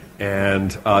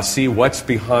and see what's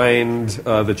behind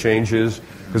the changes,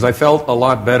 because I felt a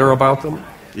lot better about them.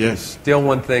 Yes. Still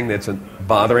one thing that's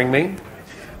bothering me.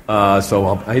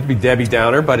 So I hate to be Debbie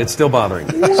Downer, but it's still bothering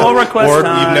me. Full request Or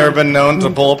time. you've never been known to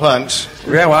pull a punch.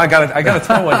 Yeah, well, I got to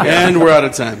throw one here. And we're out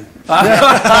of time.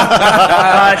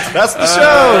 That's the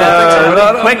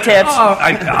show. Quick tips.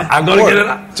 I'm going to get it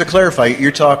up. To clarify,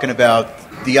 you're talking about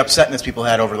the upsetness people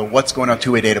had over what's going on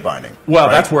two-way data binding. Well,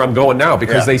 that's where I'm going now,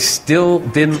 because Yeah. they still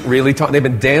didn't really talk. They've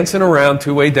been dancing around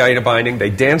two-way data binding. They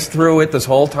danced through it this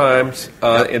whole time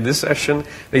in this session.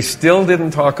 They still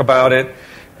didn't talk about it.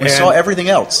 We saw everything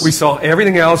else. We saw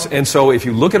everything else, and so if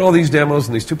you look at all these demos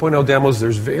and these 2.0 demos,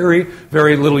 there's very,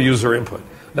 very little user input.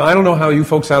 Now, I don't know how you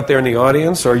folks out there in the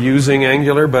audience are using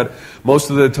Angular, but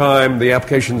most of the time the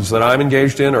applications that I'm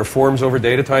engaged in are forms over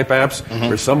data type apps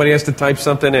where somebody has to type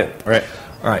something in. Right.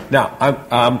 All right.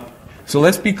 Now, so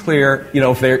let's be clear.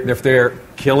 If they're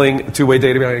killing two-way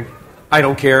data binding, I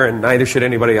don't care, and neither should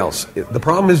anybody else. The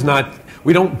problem is not.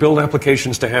 We don't build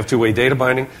applications to have two-way data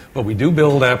binding, but we do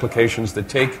build applications that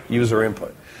take user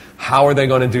input. How are they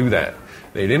going to do that?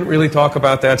 They didn't really talk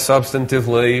about that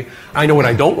substantively. I know what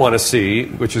I don't want to see,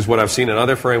 which is what I've seen in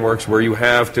other frameworks, where you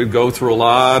have to go through a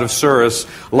lot of surus,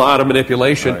 a lot of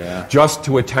manipulation, just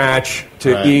to attach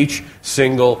to each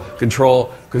single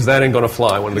control, because that ain't going to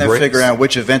fly. And then figure out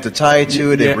which event to tie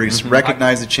to it,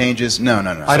 recognize the changes. No.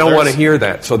 I don't want to hear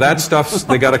that. So that stuff,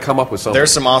 they got to come up with something.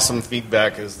 There's some awesome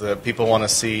feedback is that people want to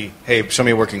see, hey, show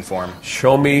me a working form.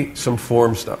 Show me some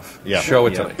form stuff. Yeah. Show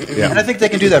it to me. And I think they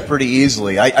can do that pretty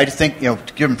easily. I think, to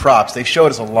give them props, they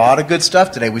showed us a lot of good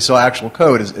stuff today. We saw actual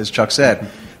code, as Chuck said,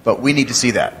 but we need to see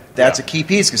that. That's a key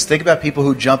piece, because think about people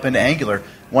who jump into Angular.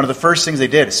 One of the first things they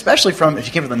did, especially if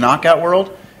you came from the Knockout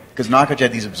world, because Knockout you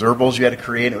had these observables you had to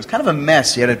create. It was kind of a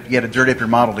mess. You had to dirty up your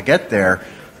model to get there.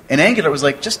 And Angular was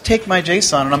like, just take my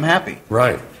JSON and I'm happy.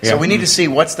 Right. So we need to see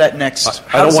what's that next.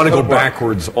 I don't want to go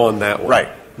backwards on that one. Right.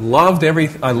 I loved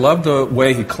the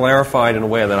way he clarified in a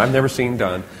way that I've never seen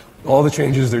done all the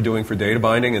changes they're doing for data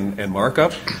binding and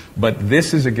markup, but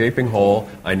this is a gaping hole.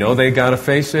 I know they got to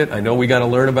face it. I know we got to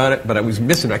learn about it, but I was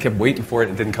missing. I kept waiting for it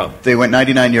and it didn't come. They went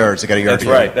 99 yards. They got a yard.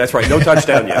 That's right. No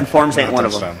touchdown yet. And Forms ain't one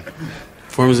of them.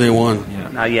 Forms ain't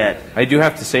one. Not yet. I do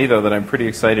have to say, though, that I'm pretty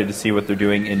excited to see what they're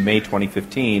doing in May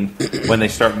 2015 when they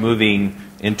start moving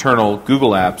internal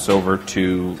Google apps over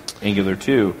to Angular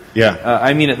 2. Yeah.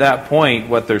 At that point,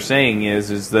 what they're saying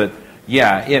is that,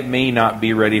 it may not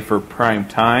be ready for prime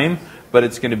time, but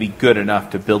it's going to be good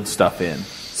enough to build stuff in.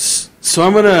 So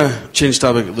I'm going to change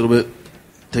topic a little bit,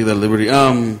 take that liberty.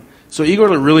 So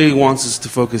Igor really wants us to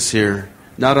focus here,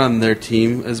 not on their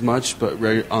team as much, but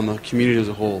on the community as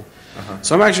a whole.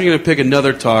 So I'm actually going to pick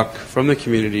another talk from the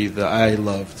community that I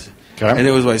loved. Okay. And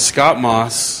it was by Scott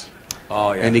Moss.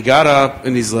 Oh, yeah. And he got up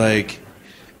and he's like,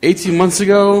 18 months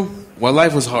ago,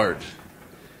 life was hard.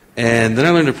 And then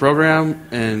I learned to program,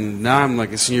 and now I'm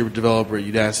like a senior developer at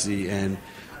Udacity, and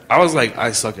I was like,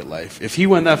 I suck at life. If he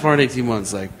went that far in 18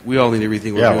 months, we all need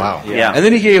everything we're doing. Wow. Yeah. And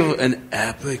then he gave an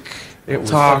epic It was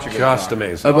talk just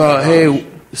amazing. about, hey,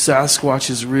 Sasquatch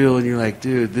is real, and you're like,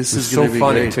 dude, this is so going to be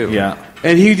funny, great. too. Yeah.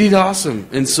 And he did awesome.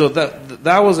 And so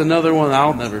that was another one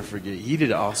I'll never forget. He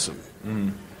did awesome.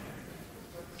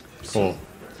 Cool.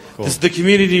 The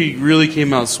community really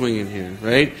came out swinging here,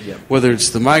 right? Yep. Whether it's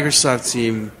the Microsoft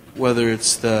team, whether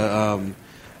it's the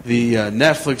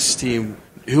Netflix team,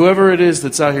 whoever it is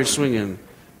that's out here swinging,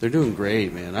 they're doing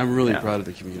great, man. I'm really proud of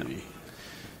the community.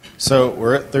 So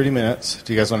we're at 30 minutes.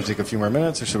 Do you guys want to take a few more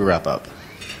minutes, or should we wrap up?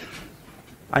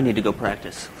 I need to go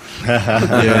practice.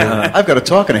 Yeah. I've got a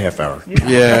talk in a half hour.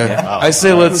 Yeah. I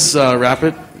say let's wrap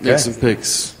it, make some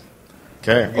picks.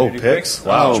 Okay. Oh, picks?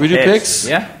 Wow. Should we do picks?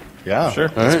 Yeah. Yeah, Sure.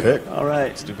 Let's right. pick. All right.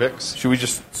 Let's do picks. Should we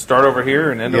just start over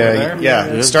here and end over there?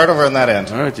 Yeah. Start over on that end.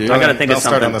 All right, dude. I gotta think of I'll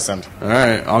start something. on this end. All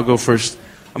right, I'll go first.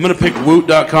 I'm going to pick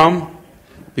Woot.com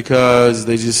because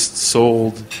they just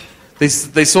sold. They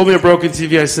sold me a broken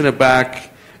TV. I sent it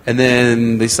back, and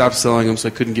then they stopped selling them, so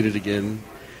I couldn't get it again.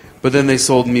 But then they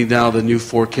sold me now the new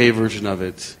 4K version of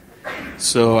it.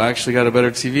 So I actually got a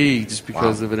better TV just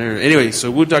because of an error. Anyway,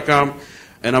 so Woot.com,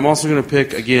 and I'm also going to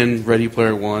pick, again, Ready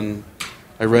Player One.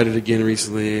 I read it again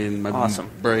recently, and my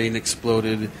brain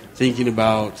exploded thinking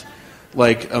about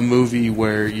like a movie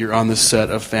where you're on the set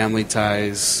of Family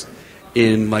Ties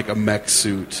in like a mech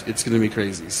suit. It's going to be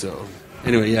crazy. So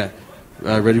anyway, yeah,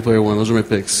 Ready Player One. Those are my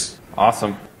picks.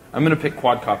 Awesome. I'm going to pick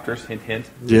quadcopters. Hint, hint.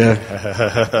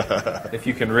 Yeah. If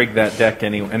you can rig that deck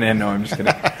anyway. And no, I'm just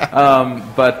kidding.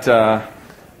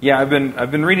 Yeah,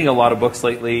 I've been reading a lot of books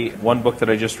lately. One book that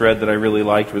I just read that I really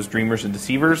liked was Dreamers and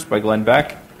Deceivers by Glenn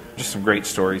Beck. Just some great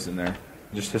stories in there.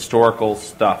 Just historical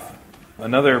stuff.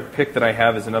 Another pick that I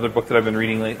have is another book that I've been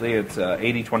reading lately. It's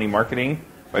 80-20 Marketing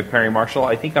by Perry Marshall.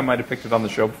 I think I might have picked it on the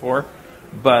show before.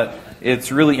 But it's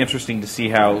really interesting to see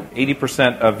how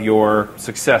 80% of your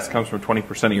success comes from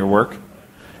 20% of your work,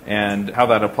 and how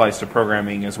that applies to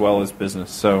programming as well as business.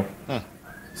 So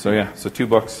 2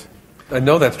 books. I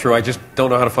know that's true. I just don't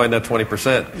know how to find that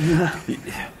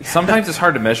 20%. Sometimes it's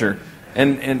hard to measure,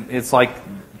 and it's like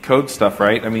code stuff,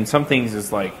 right? I mean, some things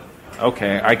is like,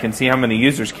 okay, I can see how many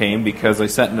users came because I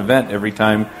sent an event every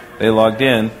time they logged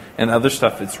in, and other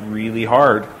stuff it's really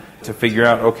hard to figure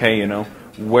out. Okay,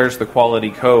 where's the quality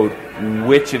code?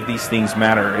 Which of these things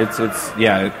matter?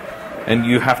 And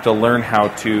you have to learn how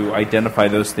to identify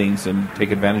those things and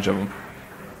take advantage of them.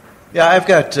 Yeah, I've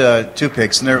got 2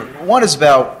 picks, and one is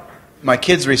about my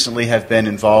kids recently have been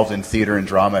involved in theater and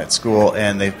drama at school,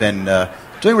 and they've been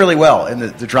doing really well in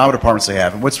the drama departments they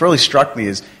have. And what's really struck me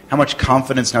is how much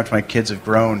confidence now my kids have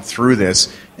grown through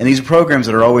this. And these programs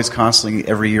that are always constantly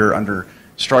every year under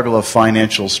struggle of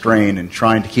financial strain and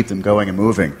trying to keep them going and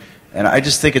moving. And I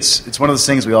just think it's one of those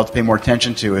things we all have to pay more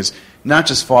attention to, is not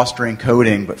just fostering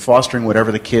coding, but fostering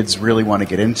whatever the kids really want to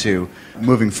get into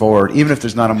moving forward, even if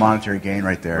there's not a monetary gain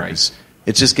right there. Right.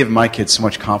 It's just given my kids so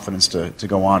much confidence to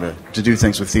go on to do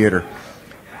things with theater.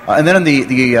 And then on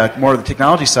the more of the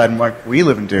technology side and what we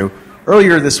live and do,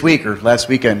 earlier this week or last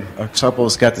weekend, a couple of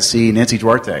us got to see Nancy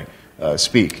Duarte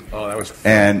speak. Oh, that was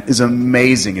fun. And is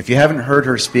amazing. If you haven't heard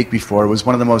her speak before, it was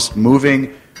one of the most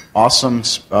moving, awesome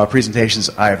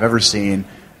presentations I have ever seen.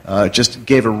 Just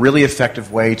gave a really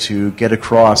effective way to get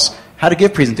across how to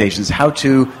give presentations, how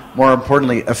to, more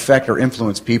importantly, affect or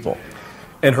influence people.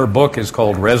 And her book is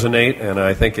called Resonate, and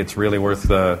I think it's really worth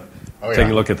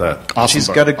taking a look at that. Awesome She's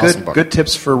book. got a Awesome book. good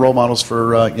tips for role models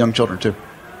for young children, too.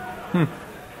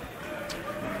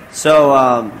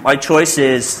 So my choice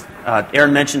is,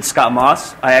 Aaron mentioned Scott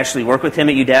Moss. I actually work with him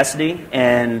at Udacity,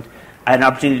 and I had an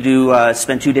opportunity to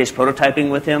spend 2 days prototyping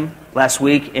with him last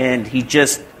week, and he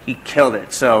killed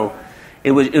it. So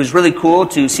it was really cool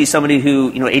to see somebody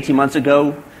who 18 months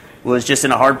ago was just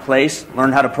in a hard place,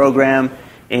 learn how to program,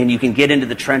 and you can get into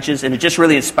the trenches. And it just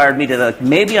really inspired me to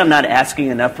maybe I'm not asking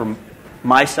enough from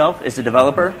myself as a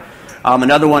developer.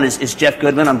 Another one is Jeff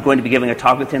Goodman. I'm going to be giving a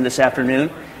talk with him this afternoon.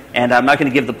 And I'm not going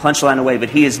to give the punchline away, but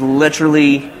he has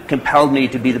literally compelled me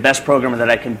to be the best programmer that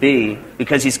I can be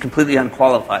because he's completely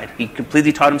unqualified. He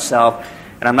completely taught himself,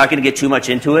 and I'm not going to get too much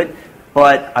into it,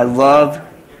 but I love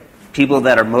people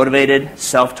that are motivated,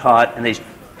 self-taught, and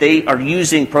they are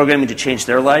using programming to change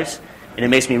their lives, and it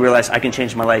makes me realize I can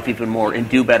change my life even more and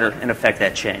do better and affect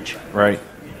that change. Right.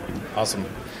 Awesome.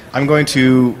 I'm going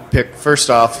to pick, first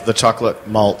off, the chocolate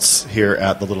malts here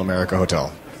at the Little America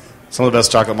Hotel. Some of the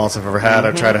best chocolate malts I've ever had.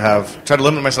 I've tried to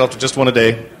limit myself to just one a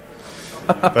day,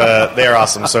 but they are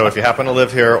awesome. So if you happen to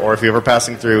live here, or if you're ever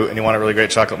passing through and you want a really great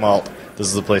chocolate malt, this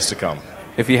is the place to come.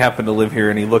 If you happen to live here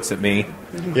and he looks at me,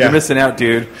 you're missing out,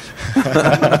 dude.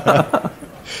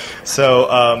 So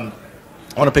I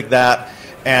want to pick that,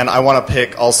 and I want to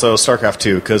pick also StarCraft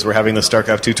 2, because we're having the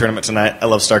StarCraft 2 tournament tonight. I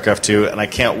love StarCraft 2, and I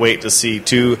can't wait to see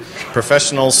 2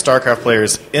 professional StarCraft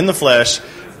players in the flesh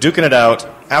duking it out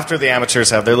after the amateurs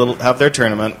have their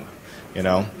tournament,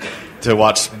 to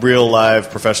watch real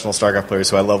live professional StarCraft players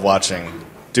who I love watching,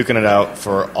 duking it out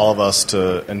for all of us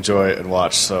to enjoy and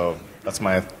watch. So that's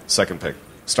my second pick,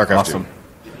 StarCraft 2.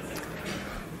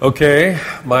 Okay,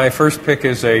 my first pick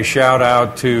is a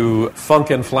shout-out to Funk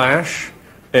and Flash,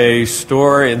 a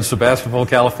store in Sebastopol,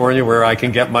 California, where I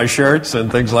can get my shirts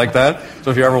and things like that.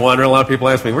 So if you're ever wondering, a lot of people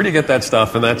ask me, where do you get that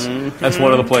stuff? And that's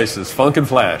one of the places, Funk and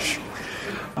Flash.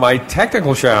 My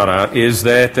technical shout-out is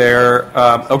that they're...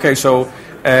 so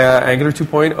Angular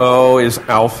 2.0 is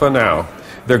alpha now.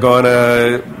 They're going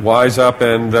to wise up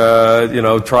and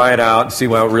try it out, see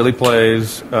how it really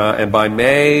plays. And by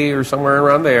May or somewhere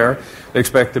around there, they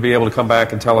expect to be able to come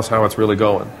back and tell us how it's really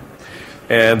going.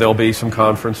 And there'll be some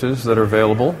conferences that are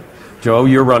available. Joe,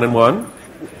 you're running one.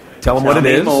 Tell them what it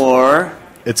is. More.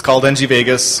 It's called NG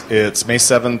Vegas. It's May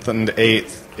 7th and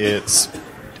 8th. It's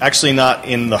actually not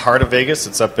in the heart of Vegas.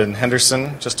 It's up in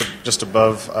Henderson, just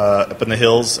above, up in the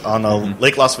hills on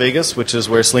Lake Las Vegas, which is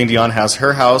where Celine Dion has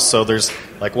her house. So there's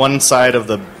like one side of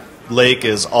the lake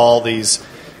is all these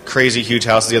crazy huge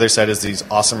houses. The other side is these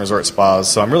awesome resort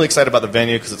spas. So I'm really excited about the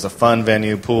venue because it's a fun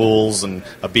venue, pools and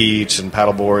a beach and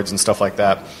paddle boards and stuff like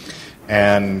that.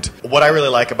 And what I really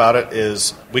like about it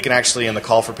is we can actually, in the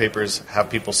call for papers, have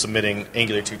people submitting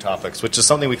Angular 2 topics, which is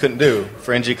something we couldn't do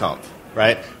for ng-conf,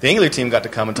 right? The Angular team got to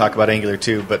come and talk about Angular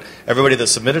 2, but everybody that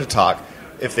submitted a talk,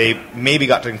 if they maybe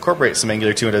got to incorporate some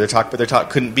Angular 2 into their talk, but their talk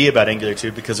couldn't be about Angular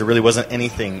 2 because there really wasn't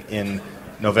anything in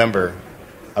November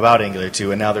about Angular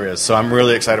 2, and now there is. So I'm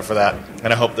really excited for that,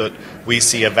 and I hope that we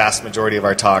see a vast majority of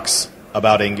our talks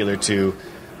about Angular 2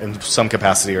 in some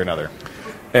capacity or another.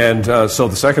 And so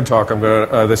the second talk,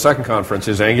 the second conference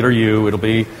is Angular U. It'll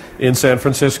be in San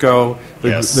Francisco.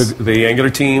 The Angular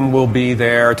team will be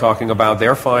there talking about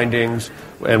their findings,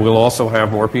 and we'll also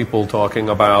have more people talking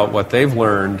about what they've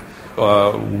learned,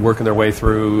 working their way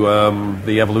through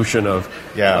the evolution of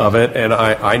it. And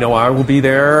I know I will be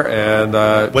there.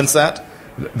 And when's that?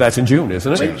 That's in June, isn't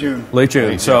it? Late June. Late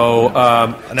June. So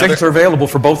tickets are available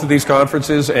for both of these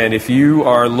conferences, and if you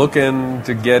are looking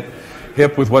to get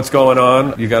hip with what's going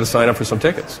on, you got to sign up for some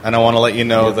tickets. And I want to let you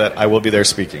know that I will be there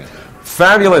speaking.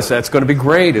 Fabulous. That's going to be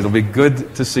great. It'll be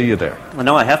good to see you there. I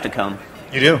know I have to come.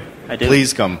 You do? I do.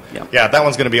 Please come. Yeah, that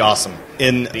one's going to be awesome.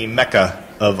 In the mecca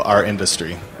of our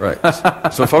industry. Right.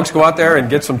 So folks, go out there and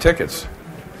get some tickets.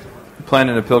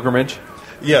 Planning a pilgrimage?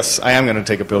 Yes, I am going to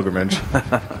take a pilgrimage.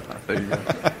 There you go.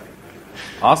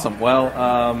 Awesome. Well,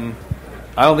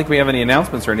 I don't think we have any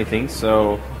announcements or anything,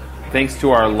 so thanks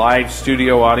to our live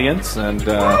studio audience, and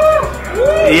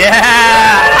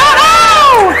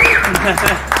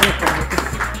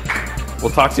we'll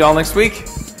talk to you all next week.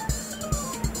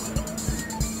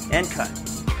 And cut.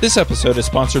 This episode is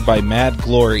sponsored by Mad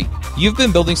Glory. You've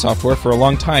been building software for a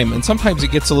long time, and sometimes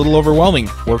it gets a little overwhelming.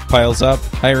 Work piles up,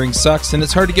 hiring sucks, and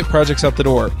it's hard to get projects out the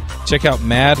door. Check out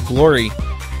Mad Glory.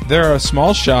 They're a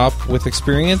small shop with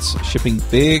experience shipping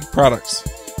big products.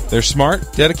 They're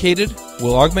smart, dedicated,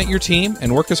 will augment your team,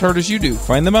 and work as hard as you do.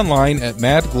 Find them online at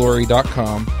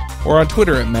madglory.com or on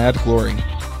Twitter at madglory.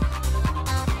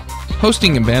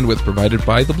 Hosting and bandwidth provided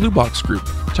by the Blue Box Group.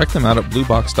 Check them out at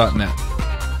bluebox.net.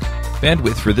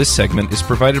 Bandwidth for this segment is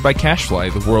provided by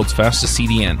CacheFly, the world's fastest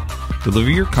CDN.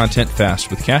 Deliver your content fast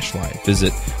with CacheFly.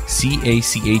 Visit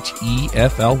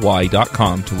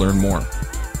CacheFly.com to learn more.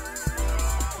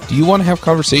 Do you want to have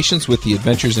conversations with the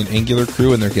Adventures in Angular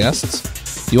crew and their guests?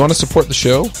 Do you want to support the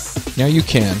show? Now you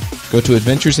can. Go to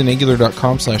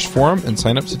adventuresinangular.com/forum and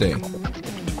sign up today.